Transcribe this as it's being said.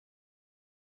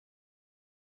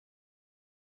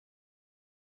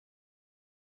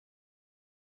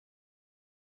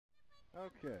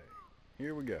Okay,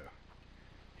 here we go.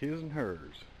 His and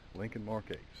hers, Lincoln Mark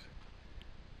VIII.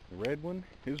 The red one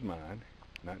is mine,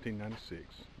 1996,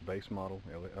 base model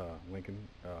Lincoln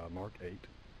Mark VIII.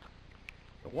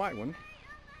 The white one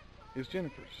is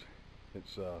Jennifer's.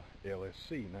 It's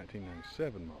LSC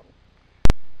 1997 model.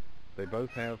 They both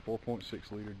have 4.6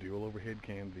 liter dual overhead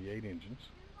cam V8 engines.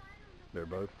 They're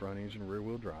both front engine rear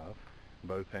wheel drive.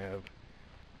 Both have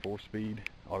 4-speed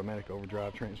automatic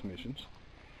overdrive transmissions.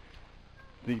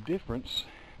 The difference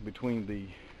between the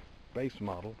base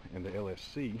model and the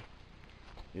LSC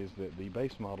is that the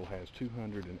base model has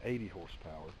 280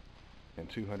 horsepower and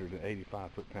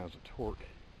 285 foot-pounds of torque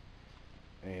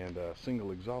and a single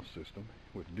exhaust system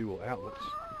with dual outlets,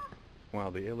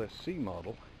 while the LSC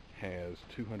model has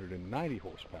 290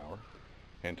 horsepower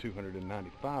and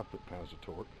 295 foot-pounds of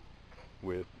torque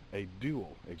with a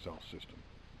dual exhaust system,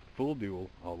 full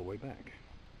dual all the way back.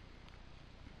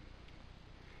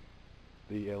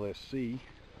 The LSC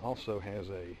also has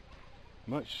a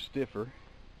much stiffer,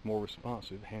 more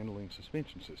responsive handling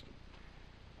suspension system,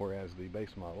 whereas the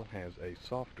base model has a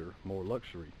softer, more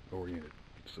luxury-oriented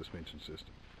suspension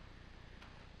system.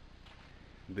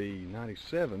 The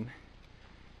 97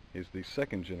 is the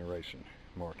second generation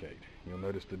Mark VIII. You'll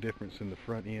notice the difference in the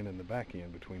front end and the back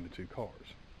end between the two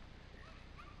cars.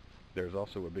 There's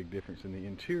also a big difference in the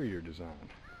interior design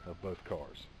of both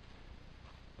cars.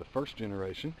 The first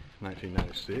generation,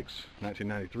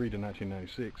 1993 to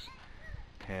 1996,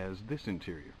 has this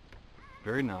interior.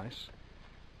 Very nice,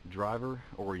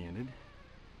 driver-oriented,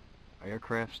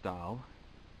 aircraft style,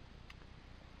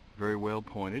 very well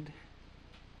pointed,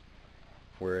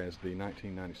 whereas the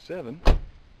 1997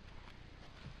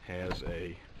 has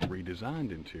a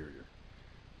redesigned interior.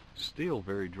 Still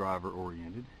very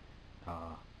driver-oriented,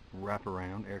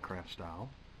 wraparound aircraft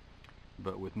style,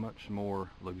 but with much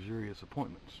more luxurious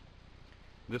appointments.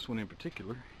 This one in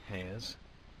particular has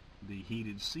the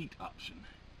heated seat option.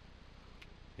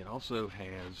 It also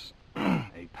has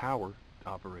a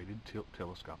power-operated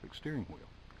telescopic steering wheel.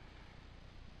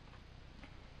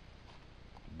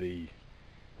 The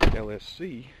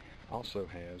LSC also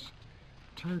has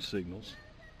turn signals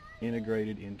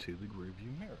integrated into the rear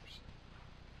view mirrors,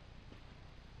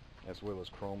 as well as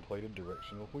chrome-plated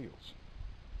directional wheels.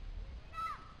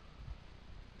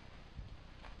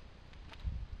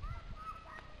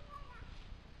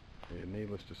 And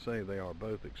needless to say, they are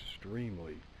both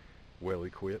extremely well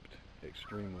equipped,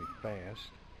 extremely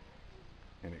fast,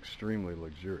 and extremely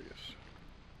luxurious.